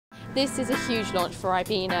This is a huge launch for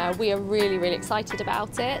Ribena. We are really excited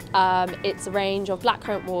about it. It's a range of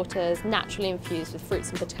blackcurrant waters, naturally infused with fruits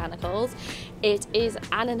and botanicals. It is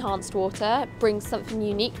an enhanced water, brings something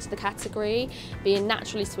unique to the category, being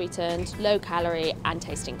naturally sweetened, low calorie and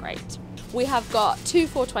tasting great. We have got two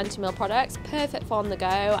 420ml products, perfect for on the go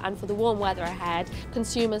and for the warm weather ahead.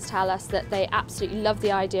 Consumers tell us that they absolutely love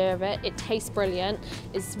the idea of it. It tastes brilliant,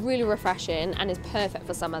 it's really refreshing and is perfect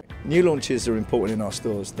for summer. New launches are important in our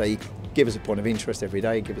stores. They give us a point of interest every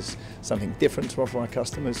day, give us something different to offer our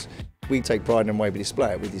customers. We take pride in the way we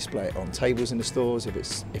display it. We display it on tables in the stores if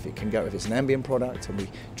it's an ambient product and we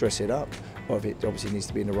dress it up, or if it obviously needs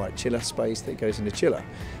to be in the right chiller space that goes in the chiller.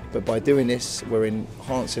 But by doing this, we're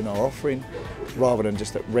enhancing our offering rather than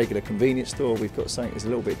just a regular convenience store. We've got something that's a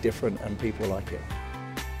little bit different and people like it.